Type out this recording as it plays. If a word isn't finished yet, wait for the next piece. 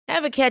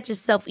Ever catch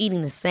yourself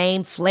eating the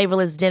same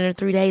flavorless dinner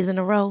 3 days in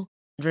a row?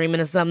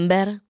 Dreaming of something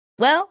better?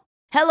 Well,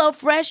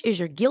 HelloFresh is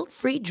your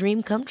guilt-free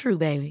dream come true,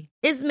 baby.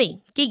 It's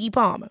me, Keke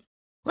Palmer.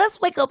 Let's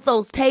wake up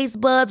those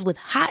taste buds with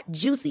hot,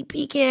 juicy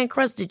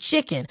pecan-crusted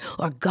chicken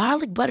or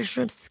garlic butter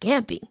shrimp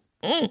scampi.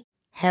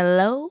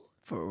 Hello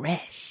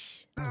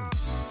Fresh.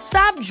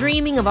 Stop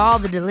dreaming of all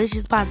the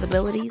delicious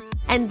possibilities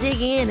and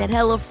dig in at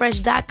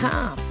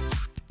HelloFresh.com.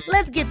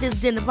 Let's get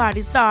this dinner party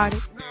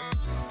started.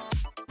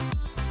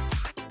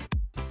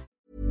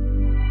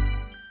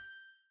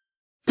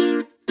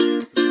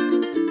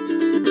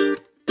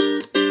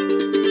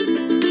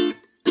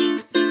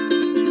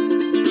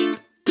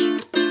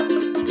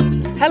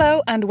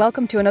 Hello and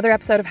welcome to another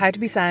episode of How to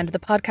Be Sound, the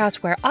podcast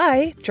where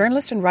I,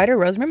 journalist and writer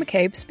Rosemary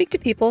McCabe, speak to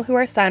people who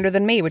are sounder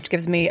than me, which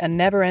gives me a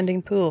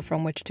never-ending pool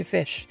from which to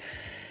fish.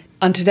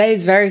 On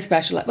today's very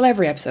special, well,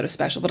 every episode is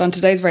special, but on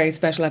today's very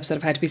special episode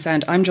of How to Be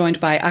Sound, I'm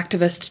joined by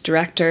activist,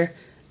 director,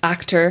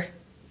 actor,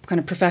 kind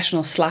of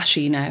professional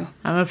slashy now.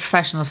 I'm a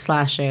professional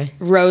slasher.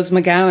 Rose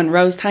McGowan.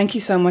 Rose, thank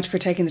you so much for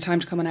taking the time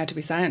to come on How to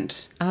Be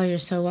Sound. Oh, you're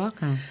so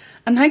welcome.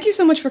 And thank you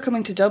so much for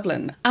coming to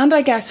Dublin. And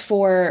I guess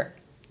for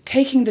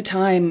taking the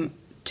time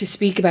to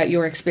speak about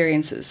your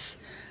experiences.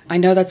 I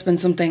know that's been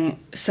something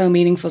so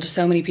meaningful to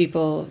so many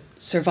people,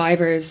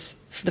 survivors,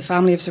 the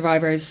family of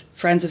survivors,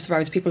 friends of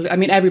survivors, people, I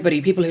mean everybody,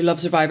 people who love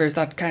survivors,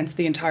 that counts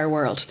the entire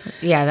world.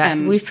 Yeah,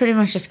 we've pretty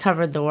much just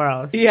covered the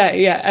world.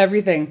 Yeah,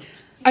 everything.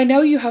 I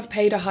know you have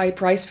paid a high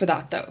price for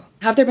that though.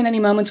 Have there been any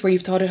moments where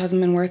you've thought it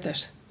hasn't been worth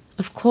it?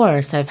 Of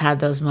course, I've had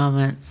those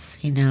moments,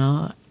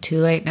 too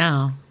late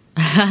now.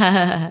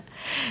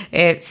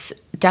 It's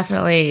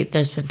definitely,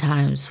 there's been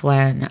times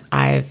when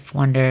I've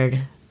wondered,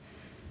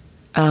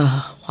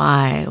 oh,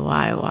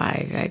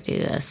 why did I do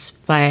this?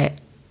 But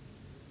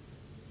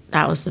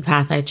that was the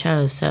path I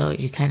chose, so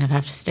you kind of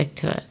have to stick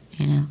to it,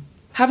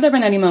 Have there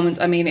been any moments,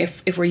 I mean,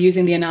 if we're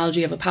using the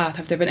analogy of a path,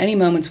 have there been any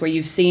moments where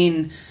you've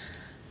seen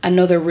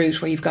another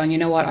route where you've gone, you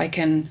know what, I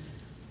can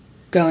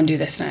go and do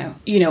this now.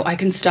 I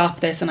can stop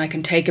this and I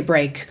can take a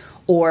break.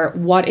 Or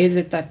what is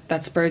it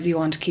that spurs you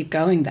on to keep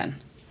going then?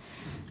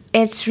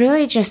 It's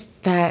really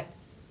just that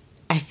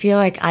I feel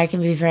like I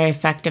can be very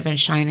effective in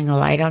shining a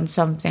light on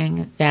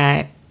something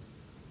that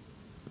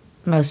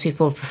most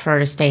people prefer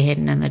to stay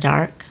hidden in the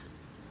dark,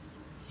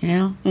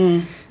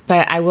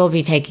 But I will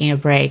be taking a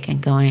break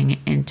and going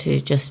into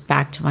just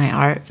back to my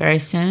art very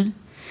soon.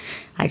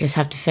 I just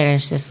have to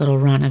finish this little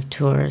run of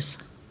tour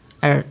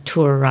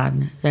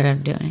run that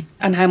I'm doing.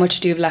 And how much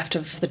do you have left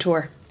of the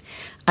tour?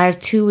 I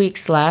have 2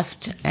 weeks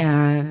left,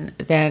 and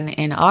then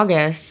in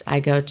August, I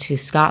go to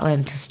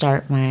Scotland to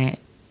start my,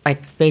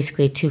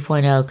 basically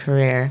 2.0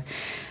 career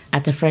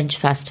at the Fringe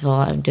Festival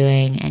I'm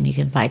doing, and you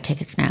can buy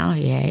tickets now,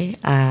 yay.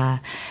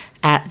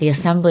 At the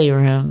Assembly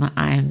Room,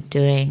 I'm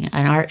doing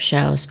an art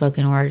show,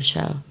 spoken word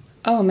show.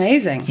 Oh,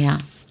 amazing. Yeah,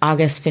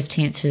 August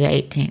 15th through the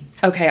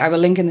 18th. Okay, I will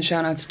link in the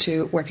show notes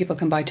to where people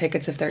can buy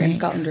tickets if they're in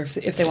Scotland or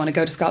if they want to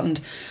go to Scotland.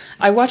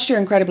 I watched your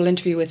incredible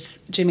interview with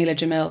Jameela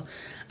Jamil,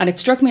 and it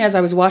struck me as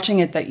I was watching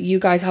it that you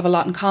guys have a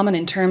lot in common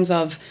in terms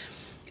of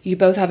you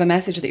both have a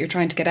message that you're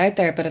trying to get out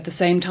there, but at the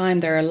same time,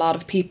 there are a lot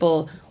of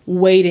people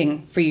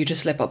waiting for you to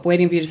slip up,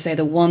 waiting for you to say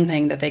the one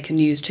thing that they can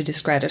use to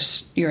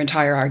discredit your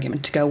entire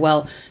argument, to go,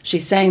 well,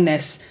 she's saying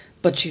this,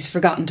 but she's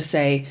forgotten to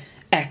say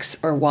X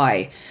or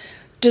Y.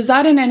 Does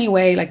that in any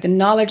way, the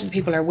knowledge that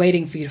people are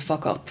waiting for you to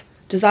fuck up,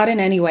 does that in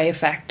any way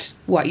affect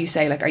what you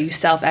say? Are you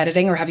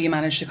self-editing, or have you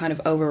managed to kind of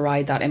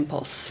override that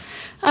impulse?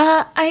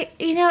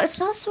 It's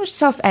not so much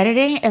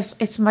self-editing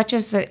as much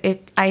as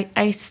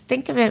I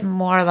think of it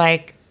more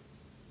like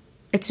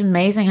it's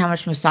amazing how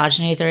much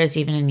misogyny there is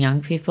even in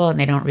young people, and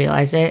they don't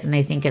realize it, and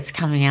they think it's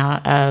coming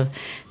out of,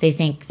 they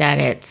think that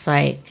it's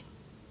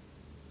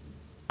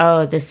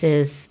oh,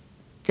 it's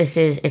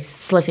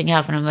slipping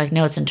up, and I'm like,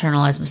 no, it's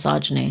internalized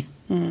misogyny.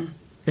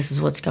 This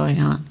is what's going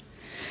on.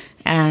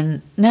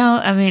 And no,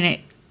 I mean,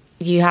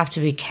 you have to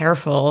be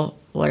careful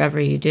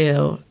whatever you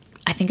do.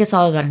 I think it's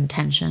all about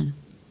intention,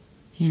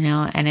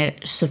 and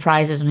it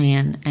surprises me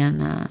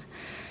and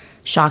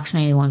shocks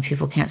me when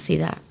people can't see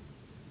that.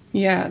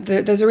 Yeah,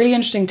 there's a really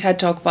interesting TED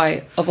Talk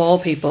by, of all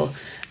people,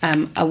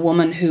 a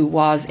woman who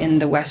was in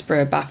the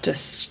Westboro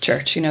Baptist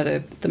Church,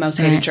 the most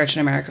hated church in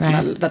America,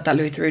 from that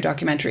Louis Theroux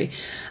documentary.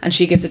 And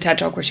she gives a TED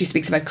Talk where she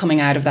speaks about coming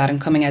out of that and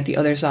coming out the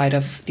other side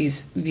of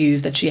these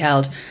views that she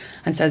held,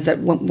 and says that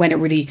when it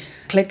really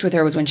clicked with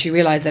her was when she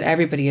realised that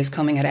everybody is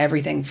coming at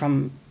everything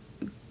from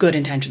good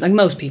intentions, like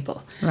most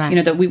people.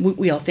 Right. That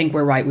we all think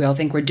we're right, we all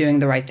think we're doing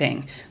the right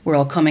thing. We're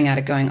all coming at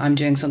it going, I'm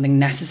doing something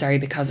necessary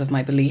because of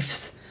my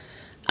beliefs.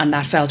 And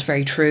that felt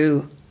very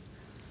true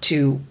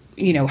to,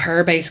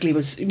 her basically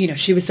was,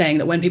 she was saying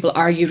that when people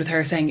argued with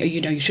her saying,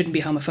 you shouldn't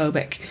be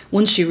homophobic,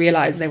 once she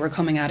realised they were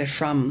coming at it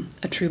from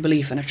a true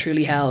belief and a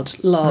truly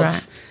held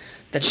love,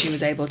 that she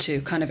was able to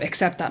kind of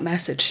accept that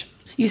message.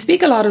 You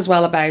speak a lot as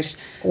well about,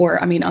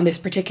 on this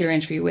particular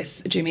interview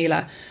with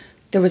Jameela,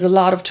 there was a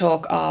lot of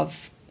talk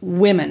of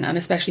women, and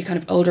especially kind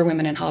of older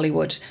women in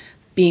Hollywood,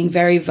 being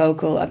very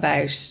vocal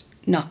about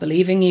not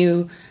believing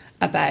you,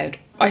 about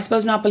I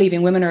suppose not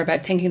believing women or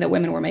about thinking that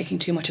women were making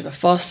too much of a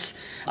fuss.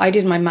 I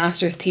did my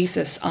master's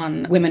thesis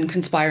on women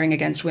conspiring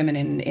against women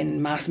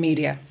in mass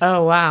media.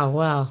 Oh,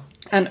 wow.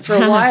 And for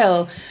a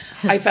while,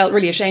 I felt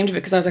really ashamed of it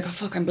because I was like, oh,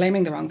 fuck, I'm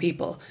blaming the wrong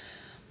people.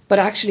 But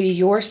actually,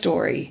 your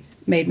story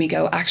made me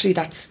go, actually,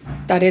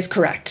 that is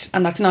correct.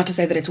 And that's not to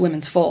say that it's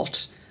women's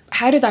fault.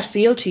 How did that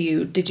feel to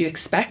you? Did you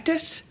expect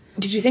it?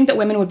 Did you think that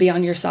women would be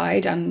on your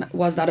side? And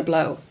was that a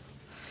blow?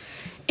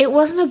 It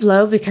wasn't a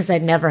blow because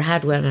I'd never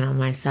had women on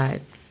my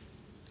side.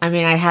 I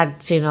mean, I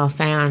had female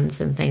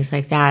fans and things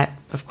like that,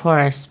 of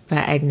course, but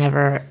I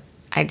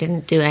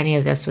didn't do any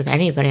of this with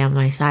anybody on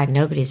my side.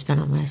 Nobody's been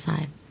on my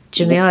side.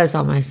 Jamila's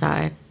on my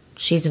side.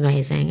 She's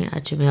amazing,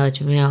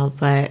 Jamila,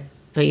 but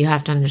you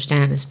have to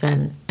understand it's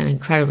been an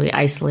incredibly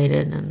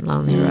isolated and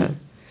lonely road.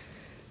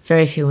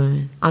 Very few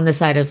women on the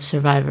side of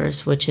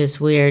survivors, which is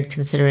weird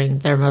considering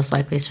they're most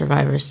likely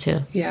survivors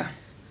too. Yeah.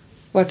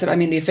 What's it? I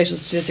mean, the official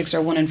statistics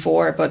are 1 in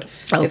 4, but...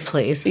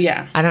 Please.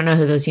 Yeah. I don't know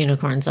who those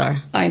unicorns are.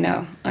 I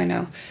know.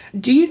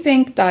 Do you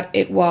think that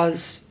it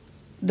was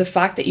the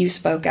fact that you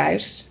spoke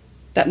out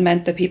that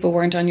meant that people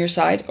weren't on your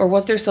side? Or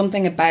was there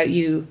something about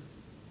you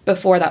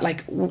before that,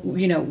 like,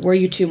 you know, were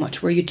you too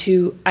much? Were you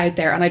too out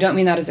there? And I don't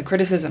mean that as a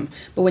criticism,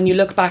 but when you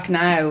look back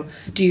now,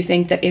 do you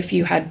think that if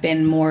you had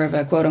been more of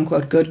a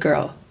quote-unquote good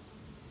girl,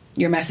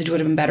 your message would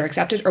have been better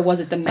accepted? Or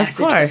was it the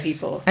message to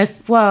people?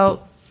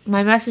 Well,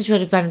 my message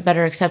would have been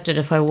better accepted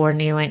if I wore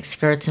knee-length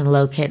skirts and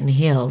low kitten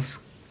heels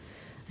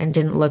and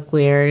didn't look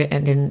weird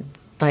and didn't,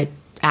 like,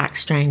 act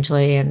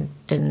strangely and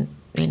didn't,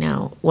 you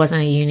know,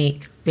 wasn't a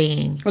unique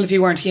being. Well, if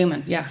you weren't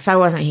human, yeah. If I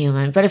wasn't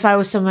human. But if I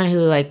was someone who,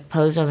 like,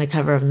 posed on the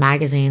cover of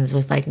magazines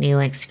with, like,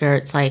 knee-length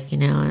skirts, like, you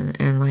know,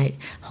 and like,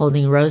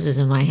 holding roses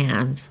in my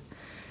hands,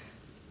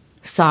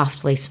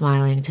 softly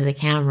smiling to the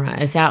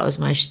camera, if that was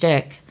my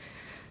shtick,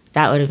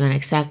 that would have been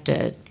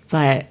accepted.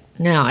 But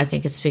no, I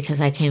think it's because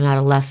I came out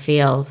of left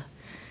field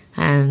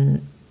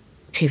and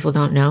people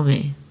don't know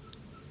me.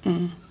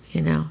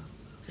 You know,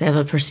 they have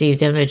a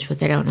perceived image, but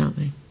they don't know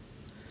me.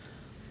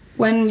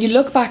 When you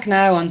look back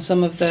now on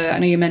some of the, I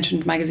know you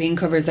mentioned magazine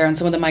covers there, and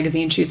some of the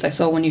magazine shoots I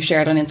saw when you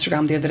shared on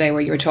Instagram the other day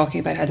where you were talking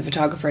about how the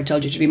photographer had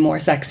told you to be more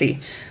sexy,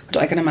 which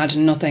I can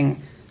imagine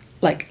nothing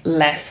like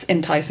less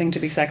enticing to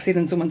be sexy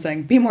than someone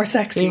saying, be more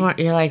sexy.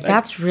 You're like,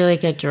 that's really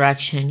good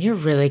direction. You're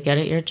really good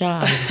at your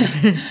job.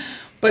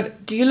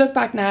 But do you look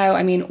back now,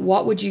 I mean,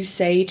 what would you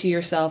say to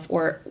yourself,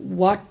 or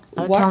what...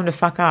 I would tell them to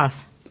fuck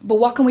off. But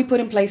what can we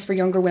put in place for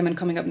younger women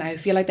coming up now who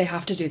feel like they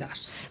have to do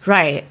that?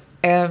 Right.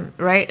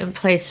 Right in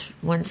place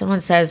when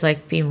someone says,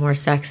 like, be more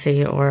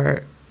sexy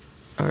or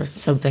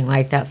something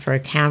like that for a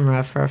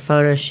camera, for a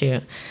photo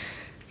shoot,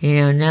 you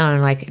know,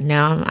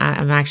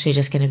 I'm actually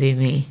just going to be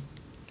me.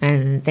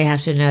 And they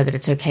have to know that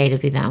it's okay to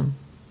be them.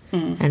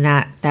 And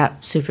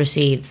that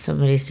supersedes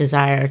somebody's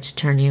desire to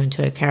turn you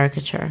into a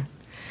caricature.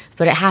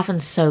 But it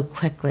happens so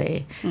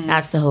quickly.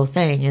 That's the whole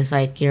thing, is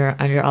like you're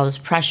under all this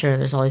pressure.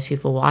 There's all these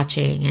people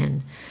watching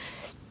and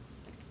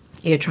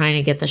you're trying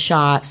to get the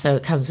shot. So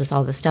it comes with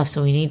all this stuff.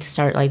 So we need to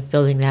start like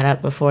building that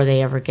up before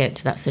they ever get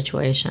to that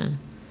situation.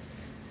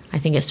 I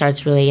think it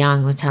starts really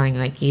young with telling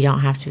like you don't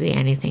have to be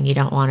anything you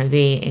don't want to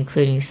be,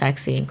 including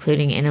sexy,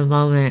 including in a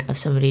moment of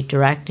somebody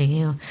directing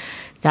you.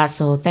 That's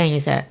the whole thing,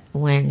 is that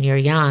when you're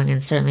young,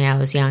 and certainly I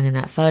was young in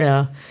that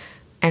photo,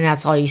 and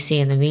that's all you see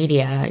in the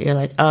media, you're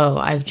like, oh,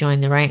 I've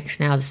joined the ranks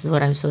now, this is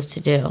what I'm supposed to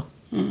do.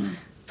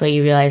 But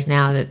you realize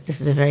now that this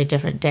is a very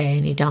different day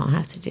and you don't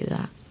have to do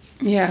that.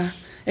 Yeah.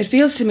 It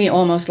feels to me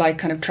almost like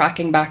kind of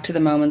tracking back to the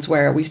moments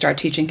where we start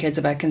teaching kids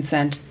about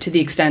consent, to the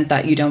extent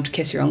that you don't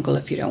kiss your uncle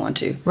if you don't want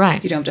to.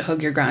 Right. You don't have to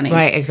hug your granny.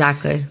 Right,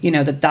 exactly. You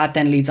know, that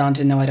then leads on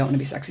to, no, I don't want to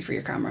be sexy for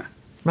your camera.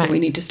 Right. But we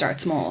need to start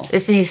small. It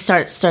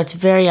starts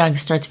very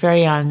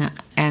young,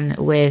 and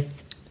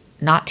with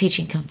not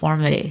teaching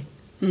conformity.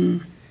 You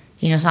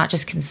know, it's not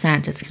just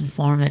consent, it's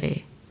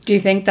conformity. Do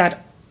you think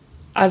that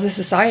as a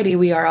society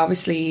we are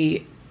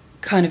obviously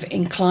kind of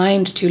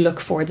inclined to look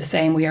for the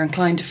same? We are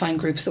inclined to find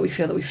groups that we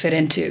feel that we fit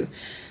into.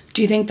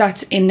 Do you think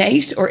that's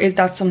innate, or is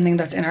that something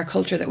that's in our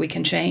culture that we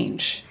can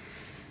change?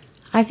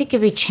 I think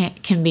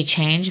it can be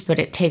changed, but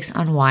it takes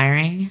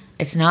unwiring.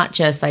 It's not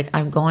just like,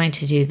 I'm going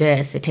to do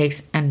this. It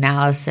takes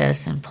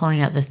analysis and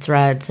pulling out the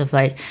threads of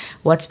like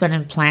what's been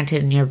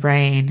implanted in your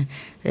brain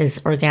is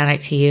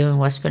organic to you and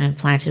what's been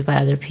implanted by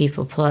other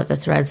people. Pull out the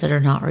threads that are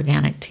not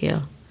organic to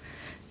you.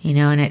 You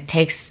know, and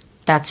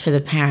that's for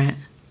the parent.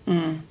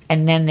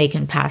 And then they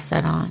can pass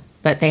that on.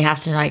 But they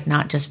have to like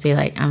not just be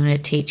like, I'm going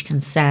to teach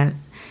consent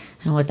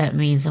and what that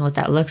means and what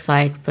that looks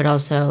like, but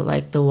also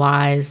like the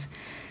whys,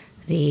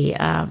 the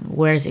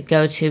where does it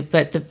go to,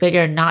 but the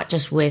bigger, not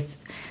just with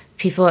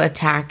people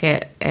attack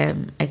it.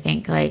 I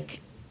think like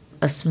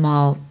a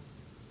small,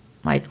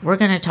 like we're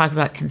going to talk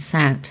about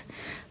consent,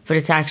 but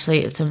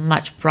it's a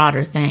much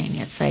broader thing.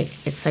 It's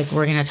like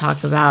we're going to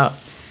talk about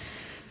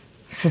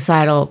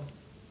societal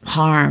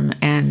harm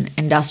and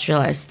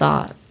industrialized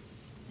thought.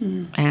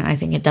 And I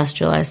think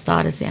industrialized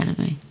thought is the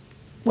enemy.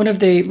 One of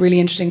the really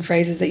interesting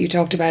phrases that you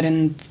talked about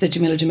in the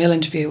Jamila Jamil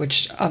interview,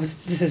 which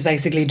obviously this is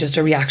basically just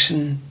a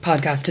reaction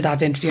podcast to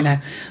that interview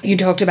now, you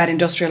talked about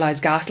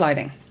industrialised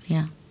gaslighting.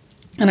 Yeah.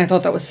 And I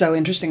thought that was so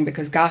interesting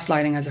because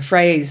gaslighting as a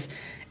phrase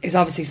is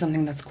obviously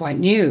something that's quite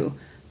new,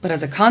 but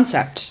as a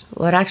concept...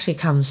 Well, it actually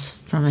comes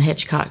from a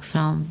Hitchcock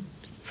film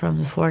from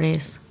the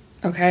 40s.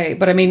 Okay,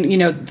 but I mean, you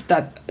know,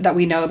 that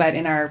we know about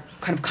in our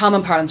kind of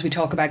common parlance, we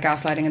talk about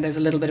gaslighting and there's a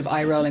little bit of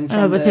eye rolling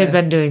from but they've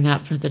been doing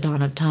that for the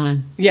dawn of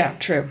time. Yeah,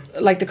 true.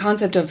 Like the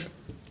concept of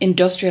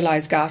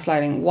industrialised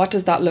gaslighting, what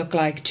does that look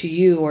like to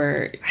you,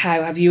 or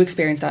how have you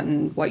experienced that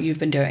in what you've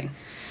been doing?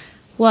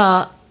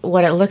 Well,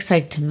 what it looks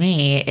like to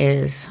me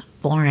is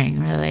boring,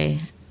 really.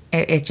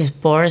 It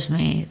just bores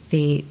me.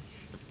 The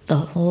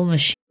whole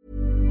machine.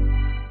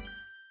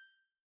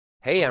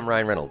 Hey, I'm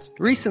Ryan Reynolds.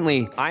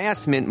 Recently, I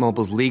asked Mint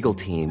Mobile's legal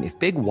team if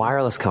big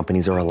wireless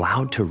companies are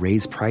allowed to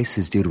raise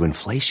prices due to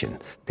inflation.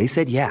 They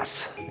said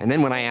yes. And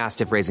then when I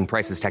asked if raising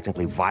prices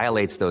technically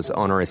violates those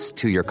onerous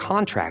two-year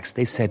contracts,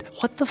 they said,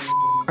 "What the f***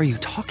 are you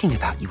talking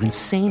about, you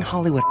insane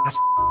Hollywood ass?"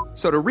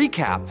 So to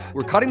recap,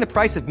 we're cutting the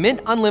price of Mint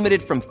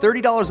Unlimited from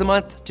 $30 a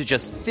month to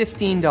just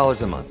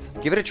 $15 a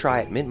month. Give it a try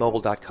at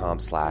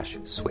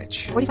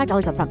mintmobile.com/switch.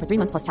 $45 up front for 3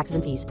 months plus taxes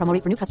and fees. Promo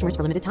rate for new customers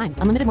for limited time.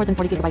 Unlimited more than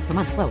 40 gigabytes per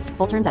month. Slows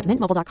full terms at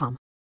mintmobile.com.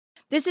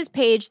 This is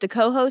Paige, the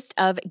co-host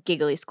of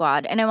Giggly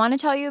Squad, and I want to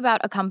tell you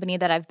about a company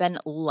that I've been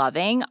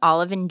loving,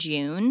 Olive &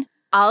 June.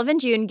 Olive &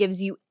 June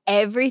gives you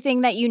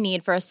everything that you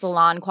need for a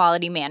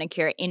salon-quality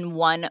manicure in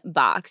one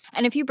box.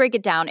 And if you break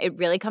it down, it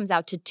really comes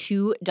out to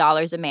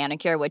 $2 a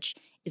manicure, which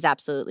is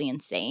absolutely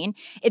insane.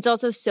 It's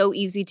also so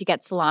easy to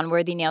get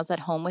salon-worthy nails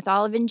at home with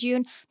Olive &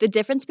 June. The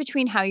difference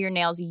between how your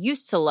nails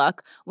used to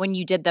look when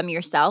you did them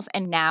yourself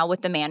and now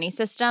with the Mani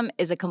system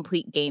is a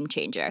complete game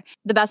changer.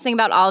 The best thing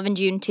about Olive &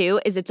 June, too,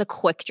 is it's a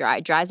quick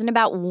dry. Dries in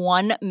about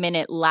 1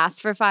 minute,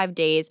 lasts for 5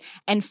 days,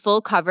 and full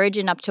coverage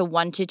in up to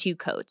 1 to 2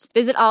 coats.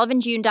 Visit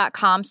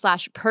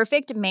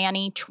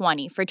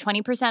oliveandjune.com/perfectmani20 for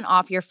 20%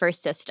 off your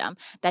first system.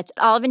 That's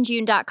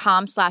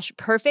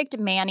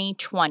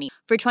oliveandjune.com/perfectmani20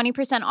 for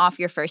 20% off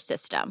your first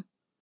system.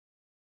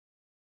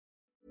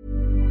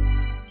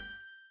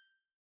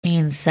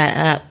 Being set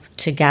up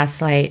to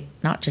gaslight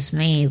not just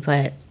me,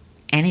 but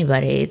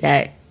anybody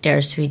that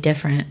dares to be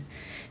different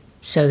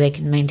so they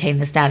can maintain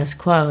the status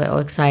quo. It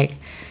looks like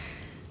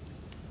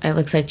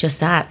just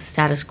that. The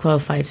status quo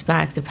fights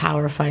back. The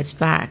power fights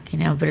back, you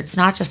know. But it's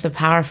not just the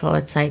powerful.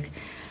 It's like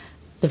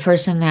the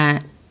person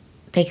that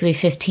they can be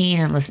 15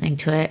 and listening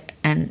to it,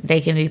 and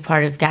they can be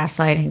part of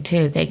gaslighting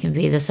too. They can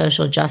be the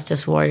social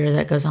justice warrior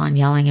that goes on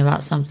yelling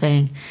about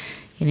something,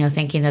 you know,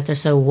 thinking that they're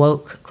so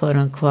woke, quote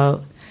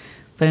unquote.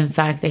 But in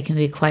fact, they can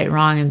be quite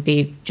wrong and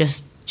be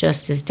just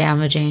as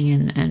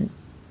damaging and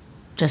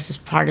just as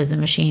part of the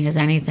machine as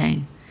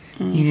anything,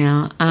 you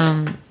know.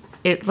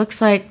 It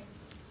looks like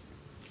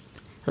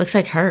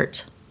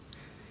hurt.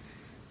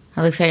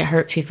 It looks like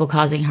hurt people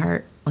causing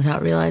hurt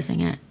without realizing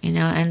it, you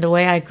know. And the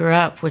way I grew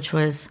up, which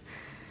was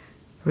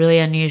really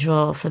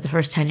unusual for the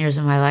first 10 years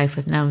of my life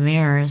with no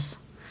mirrors,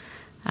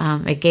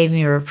 it gave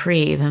me a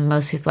reprieve. And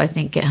most people, I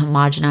think, get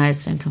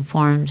homogenized and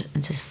conformed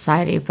into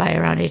society by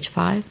around age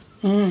 5.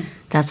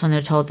 That's when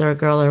they're told they're a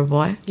girl or a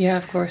boy. Yeah,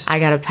 of course. I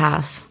got a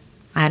pass.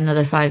 I had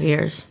another 5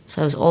 years.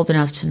 So I was old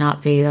enough to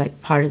not be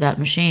like part of that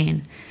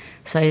machine.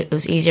 So it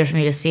was easier for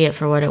me to see it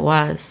for what it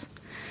was.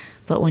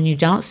 But when you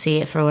don't see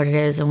it for what it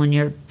is, and when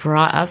you're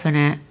brought up in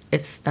it,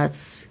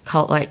 that's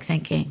cult-like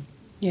thinking.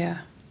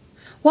 Yeah.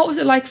 What was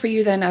it like for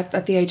you then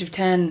at the age of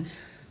 10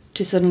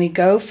 to suddenly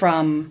go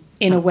from,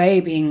 in a way,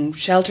 being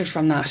sheltered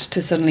from that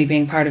to suddenly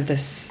being part of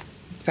this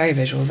very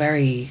visual,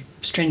 very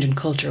stringent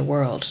culture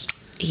world?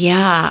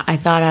 Yeah, I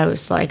thought I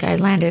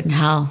landed in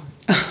hell.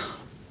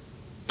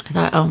 I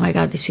thought, oh my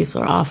God, these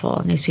people are awful,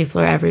 and these people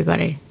are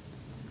everybody.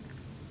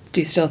 Do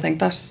you still think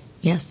that?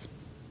 Yes.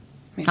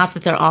 Not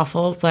that they're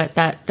awful, but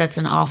it's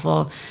an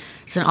awful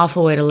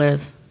way to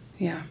live.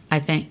 Yeah. I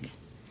think.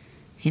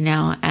 You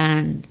know,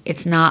 and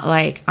it's not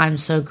like I'm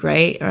so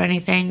great or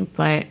anything,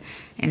 but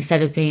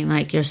instead of being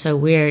like, you're so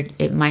weird,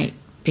 it might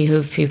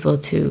behoove people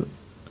to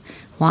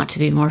want to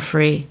be more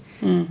free.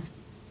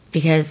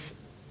 Because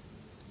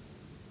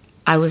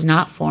I was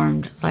not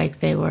formed like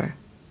they were.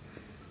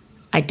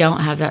 I don't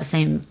have that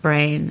same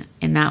brain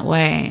in that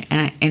way.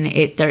 And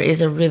there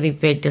is a really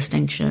big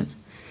distinction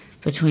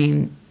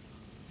between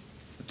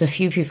the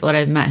few people that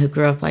I've met who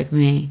grew up like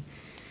me.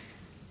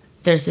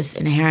 There's this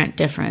inherent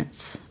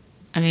difference.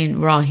 I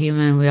mean, we're all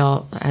human. We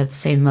all have the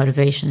same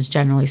motivations,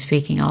 generally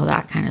speaking, all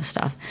that kind of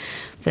stuff.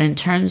 But in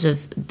terms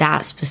of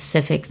that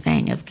specific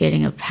thing of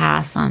getting a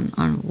pass on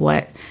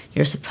what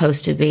you're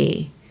supposed to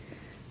be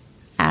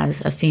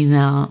as a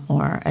female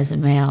or as a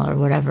male or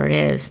whatever it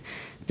is,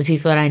 the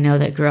people that I know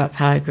that grew up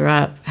how I grew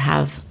up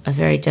have a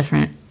very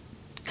different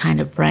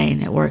kind of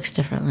brain. It works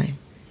differently.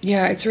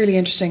 Yeah, it's really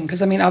interesting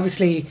because, I mean,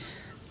 obviously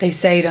they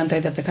say, don't they,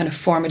 that the kind of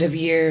formative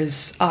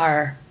years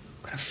are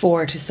kind of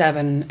 4 to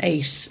 7,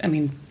 8. I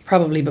mean,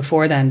 probably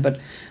before then, but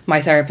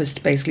my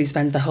therapist basically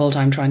spends the whole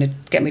time trying to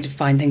get me to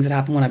find things that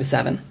happened when I was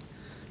 7.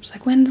 It's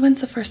like,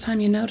 when's the first time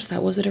you noticed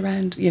that? Was it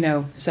around, you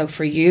know? So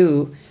for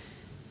you,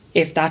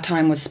 if that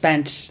time was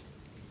spent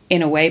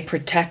in a way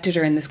protected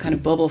or in this kind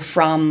of bubble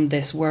from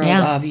this world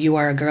of you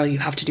are a girl, you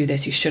have to do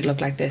this, you should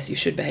look like this, you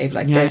should behave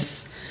like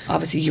this.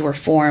 Obviously you were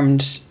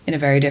formed in a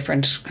very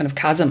different kind of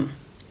chasm.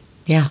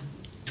 Yeah.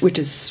 Which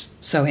is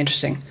so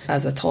interesting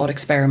as a thought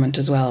experiment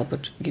as well,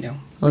 but you know.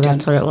 Well,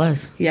 that's what it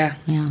was. Yeah.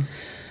 Yeah.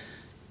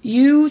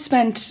 You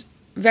spent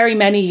very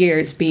many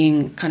years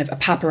being kind of a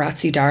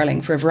paparazzi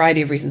darling for a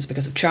variety of reasons,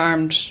 because of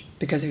Charmed,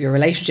 because of your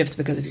relationships,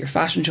 because of your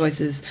fashion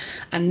choices,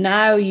 and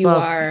now you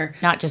are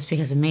not just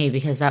because of me,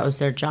 because that was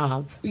their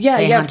job. Yeah,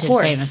 they hunted of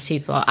course. Famous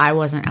people. I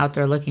wasn't out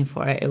there looking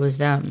for it; it was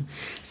them.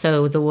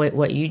 So the way,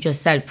 what you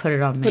just said, put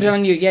it on me. Put it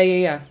on you.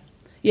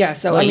 Yeah.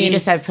 So I mean, you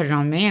just said put it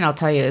on me, and I'll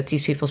tell you, it's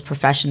these people's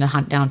profession to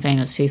hunt down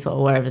famous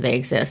people wherever they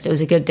exist. It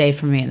was a good day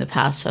for me in the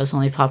past. I was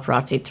only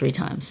paparazzi 3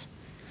 times.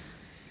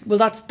 Well,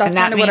 that's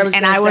kind of what I was going to say.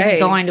 And I wasn't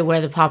going to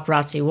where the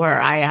paparazzi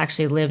were. I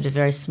actually lived a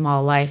very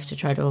small life to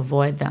try to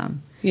avoid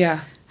them.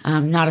 Yeah.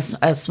 Not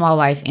a small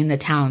life in the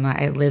town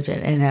that I lived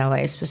in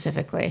LA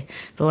specifically.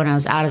 But when I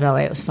was out of LA,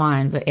 it was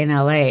fine. But in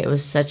LA, it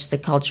was the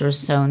culture was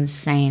so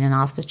insane and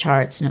off the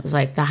charts. And it was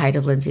like the height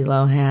of Lindsay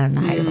Lohan,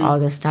 the height of all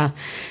this stuff.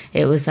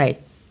 It was like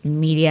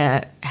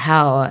media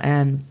hell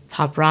and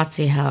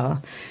paparazzi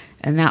hell.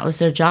 And that was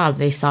their job.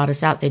 They sought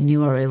us out. They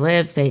knew where we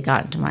lived. They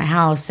got into my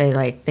house.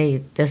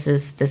 This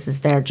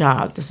is their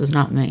job. This was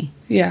not me.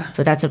 Yeah.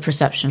 But that's a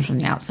perception from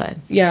the outside.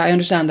 Yeah, I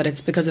understand that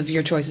it's because of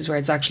your choices where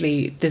it's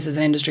actually, this is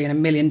an industry and $1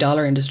 million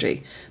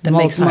industry that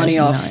makes money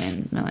off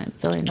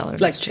billion dollar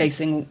like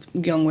chasing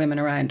young women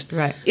around.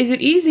 Right. Is it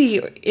easy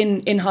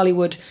in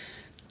Hollywood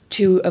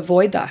to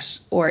avoid that,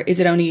 or is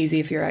it only easy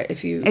if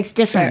you it's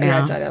different now.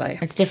 Outside LA?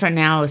 It's different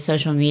now with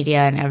social media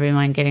and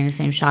everyone getting the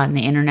same shot, and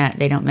the internet.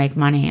 They don't make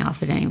money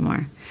off it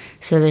anymore,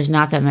 so there's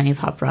not that many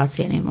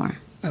paparazzi anymore.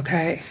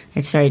 Okay.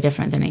 It's very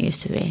different than it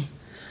used to be.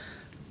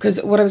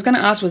 Because what I was going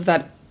to ask was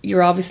that you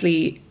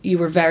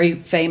were very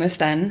famous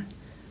then.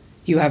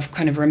 You have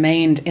kind of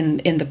remained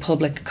in the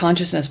public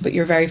consciousness, but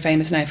you're very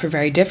famous now for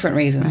very different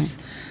reasons.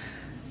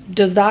 Right.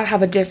 Does that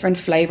have a different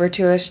flavour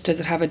to it? Does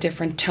it have a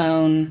different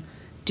tone?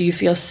 Do you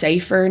feel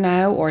safer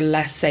now or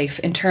less safe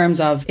in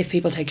terms of if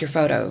people take your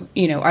photo?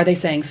 You know, are they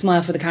saying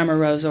smile for the camera,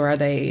 Rose, or are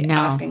they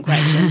asking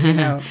questions? You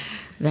know,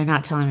 they're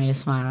not telling me to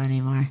smile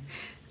anymore.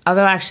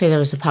 Although actually there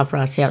was a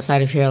paparazzi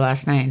outside of here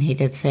last night, and he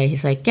did say,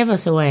 he's like, give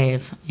us a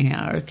wave, you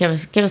know, or give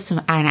us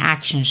an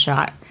action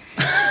shot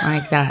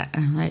like that.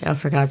 And I'm like, oh,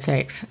 for God's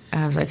sakes.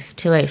 I was like, it's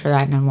too late for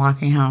that, and I'm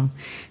walking home.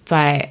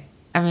 But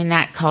I mean,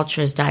 that culture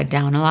has died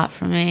down a lot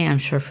for me. I'm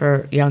sure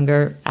for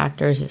younger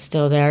actors it's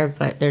still there,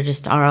 but there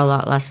just are a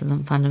lot less of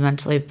them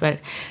fundamentally. But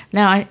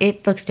no,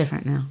 it looks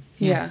different now.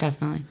 Yeah,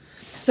 definitely.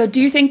 So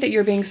do you think that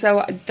you're being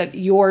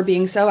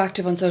so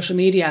active on social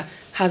media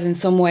has in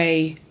some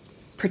way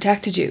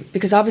protected you?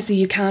 Because obviously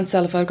you can't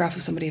sell a photograph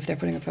of somebody if they're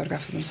putting up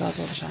photographs of themselves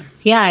all the time.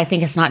 Yeah, I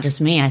think it's not just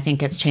me. I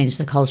think it's changed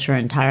the culture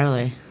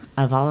entirely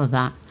of all of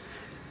that.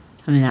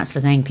 I mean, that's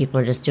the thing. People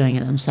are just doing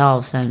it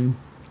themselves, and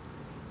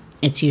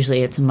it's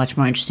a much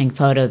more interesting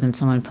photo than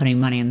someone putting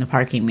money in the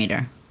parking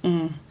meter.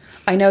 Mm.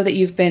 I know that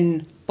you've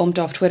been bumped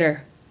off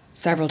Twitter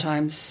several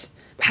times.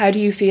 How do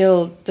you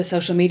feel the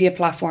social media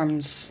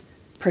platforms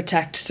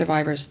protect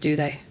survivors? Do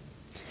they?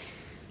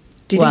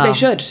 Do you think they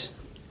should?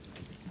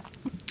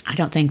 I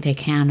don't think they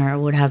can or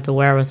would have the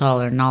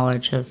wherewithal or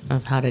knowledge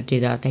of how to do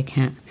that. They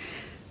can't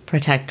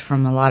protect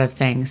from a lot of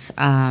things.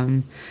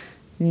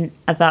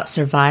 About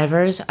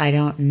survivors, I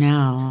don't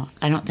know.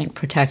 I don't think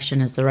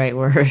protection is the right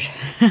word.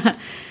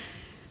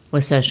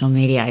 With social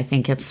media, I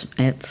think it's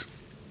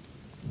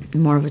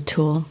more of a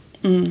tool.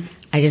 Mm.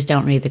 I just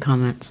don't read the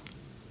comments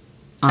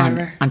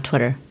on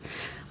Twitter.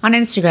 On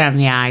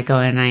Instagram, yeah, I go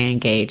in and I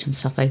engage and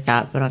stuff like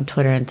that. But on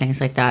Twitter and things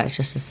like that, it's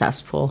just a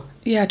cesspool.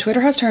 Yeah, Twitter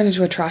has turned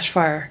into a trash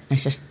fire.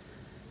 It's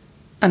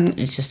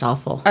just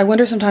awful. I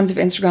wonder sometimes if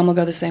Instagram will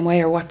go the same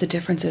way, or what the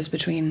difference is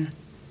between.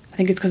 I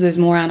think it's because there's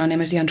more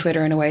anonymity on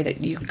Twitter in a way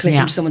that you click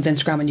into someone's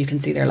Instagram and you can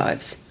see their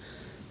lives,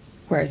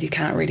 whereas you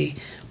can't really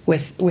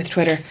with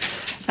Twitter.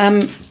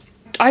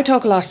 I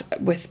talk a lot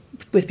with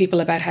people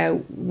about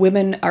how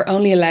women are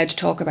only allowed to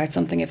talk about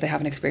something if they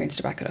have an experience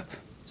to back it up.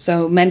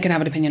 So men can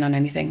have an opinion on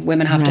anything.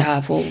 Women have to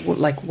have,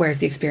 where's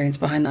the experience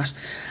behind that?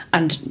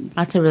 And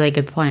that's a really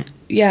good point.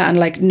 Yeah,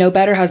 and no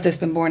better has this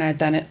been borne out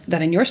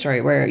than in your story,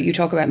 where you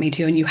talk about Me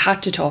Too and you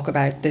had to talk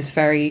about this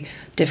very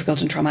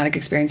difficult and traumatic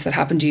experience that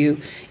happened to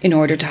you in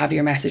order to have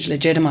your message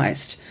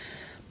legitimised.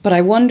 But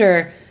I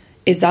wonder,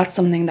 is that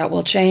something that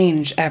will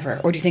change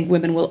ever? Or do you think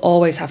women will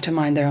always have to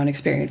mind their own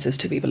experiences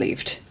to be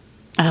believed?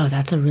 Oh,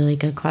 that's a really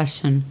good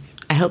question.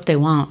 I hope they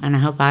won't, and I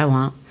hope I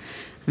won't.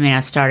 I mean,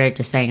 I've started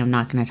just saying I'm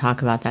not going to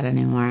talk about that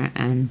anymore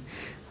and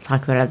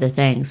talk about other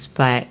things.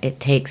 But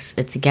it's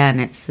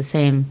the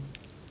same.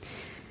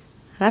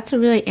 That's a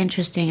really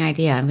interesting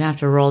idea. I'm going to have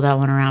to roll that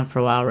one around for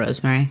a while,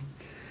 Rosemary.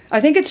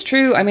 I think it's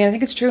true. I mean, I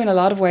think it's true in a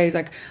lot of ways.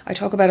 Like, I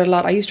talk about it a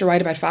lot. I used to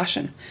write about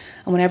fashion.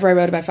 And whenever I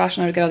wrote about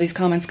fashion, I would get all these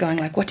comments going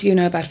like, what do you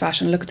know about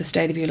fashion? Look at the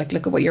state of you. Like,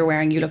 look at what you're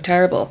wearing. You look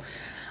terrible.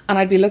 and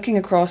I'd be looking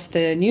across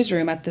the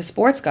newsroom at the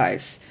sports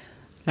guys,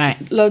 Right.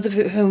 loads of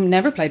whom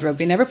never played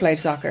rugby, never played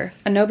soccer,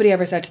 and nobody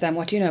ever said to them,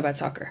 what do you know about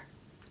soccer?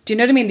 Do you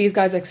know what I mean? These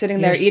guys like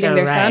sitting there You're eating so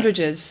their right.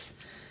 sandwiches,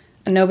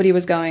 and nobody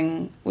was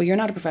going, well, you're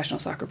not a professional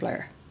soccer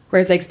player.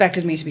 Whereas they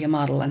expected me to be a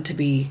model and to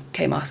be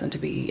Kay Moss and to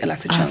be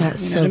Alexa Chung. Oh,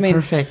 that's you know so what I mean?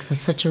 perfect.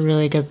 That's such a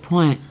really good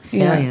point.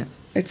 Salient.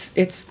 Yeah,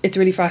 it's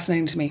really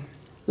fascinating to me.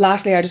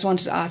 Lastly, I just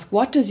wanted to ask,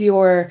 what does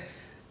your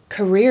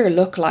career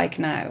look like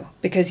now?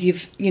 Because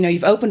you've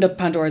opened up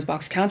Pandora's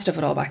box, can't stuff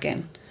it all back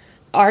in.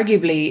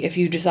 Arguably, if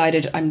you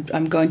decided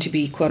I'm going to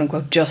be quote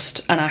unquote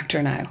just an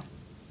actor now,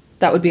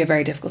 that would be a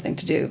very difficult thing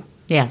to do.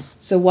 Yes.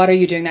 So what are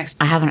you doing next?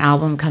 I have an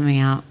album coming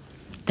out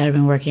that I've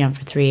been working on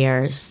for 3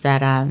 years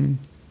that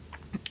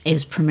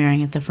is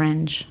premiering at the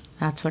Fringe.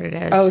 That's what it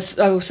is.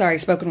 Oh, sorry,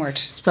 spoken word.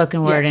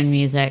 Spoken word Yes. and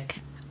music.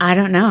 I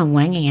don't know. I'm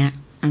winging it.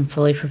 I'm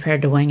fully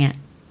prepared to wing it.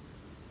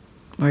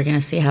 We're going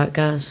to see how it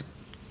goes.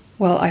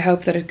 Well, I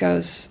hope that it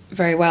goes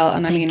very well.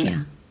 And Thank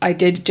you. I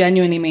did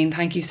genuinely mean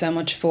thank you so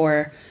much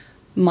for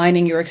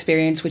mining your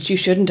experience, which you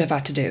shouldn't have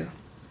had to do.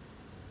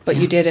 But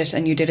you did it,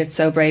 and you did it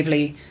so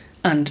bravely.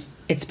 And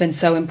it's been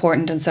so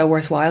important and so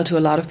worthwhile to a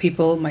lot of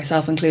people,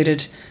 myself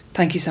included.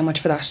 Thank you so much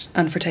for that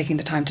and for taking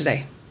the time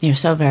today. You're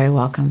so very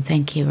welcome.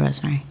 Thank you,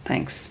 Rosemary.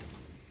 Thanks.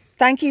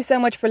 Thank you so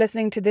much for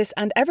listening to this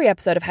and every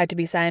episode of How to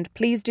Be Sound.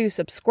 Please do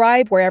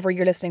subscribe wherever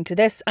you're listening to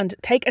this and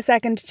take a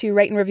second to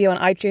rate and review on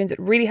iTunes. It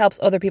really helps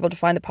other people to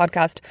find the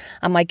podcast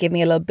and might give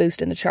me a little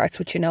boost in the charts,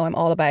 which you know I'm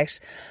all about.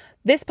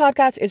 This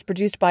podcast is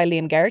produced by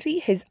Liam Geraghty.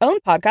 His own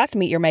podcast,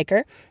 Meet Your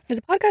Maker, is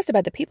a podcast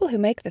about the people who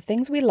make the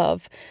things we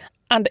love.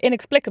 And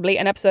inexplicably,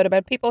 an episode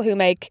about people who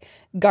make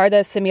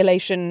Garda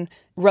simulation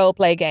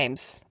role-play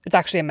games. It's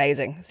actually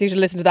amazing. So you should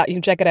listen to that. You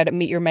can check it out at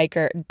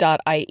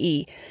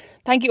meetyourmaker.ie.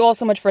 Thank you all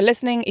so much for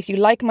listening. If you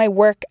like my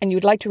work and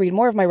you'd like to read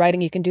more of my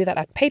writing, you can do that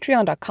at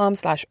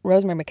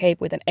patreon.com/Rosemary McCabe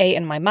with an A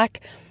in my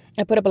Mac.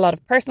 I put up a lot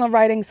of personal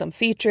writing, some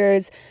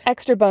features,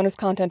 extra bonus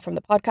content from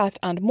the podcast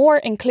and more,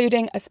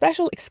 including a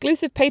special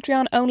exclusive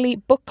Patreon-only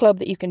book club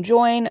that you can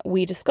join.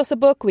 We discuss a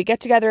book, we get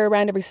together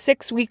around every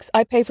 6 weeks,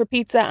 I pay for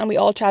pizza, and we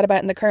all chat about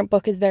it, and the current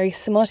book is very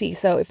smutty.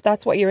 So if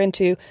that's what you're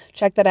into,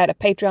 check that out at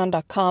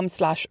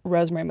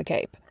patreon.com/Rosemary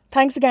McCabe.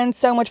 Thanks again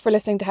so much for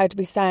listening to How to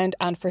Be Sound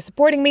and for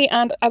supporting me,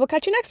 and I will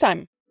catch you next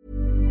time.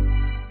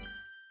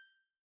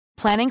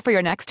 Planning for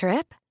your next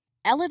trip?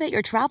 Elevate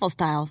your travel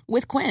style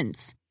with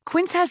Quince.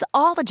 Quince has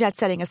all the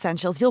jet-setting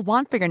essentials you'll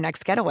want for your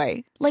next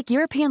getaway, like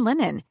European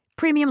linen,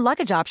 premium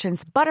luggage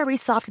options, buttery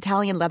soft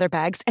Italian leather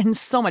bags, and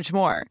so much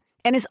more.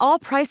 And is all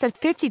priced at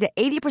 50 to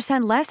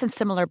 80% less than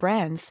similar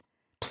brands.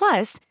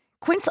 Plus,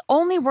 Quince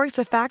only works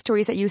with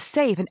factories that use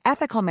safe and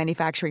ethical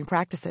manufacturing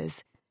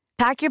practices.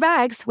 Pack your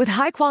bags with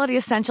high-quality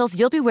essentials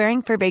you'll be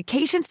wearing for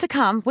vacations to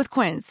come with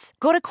Quince.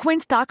 Go to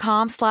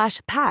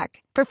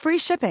quince.com/pack for free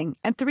shipping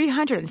and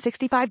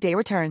 365-day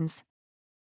returns.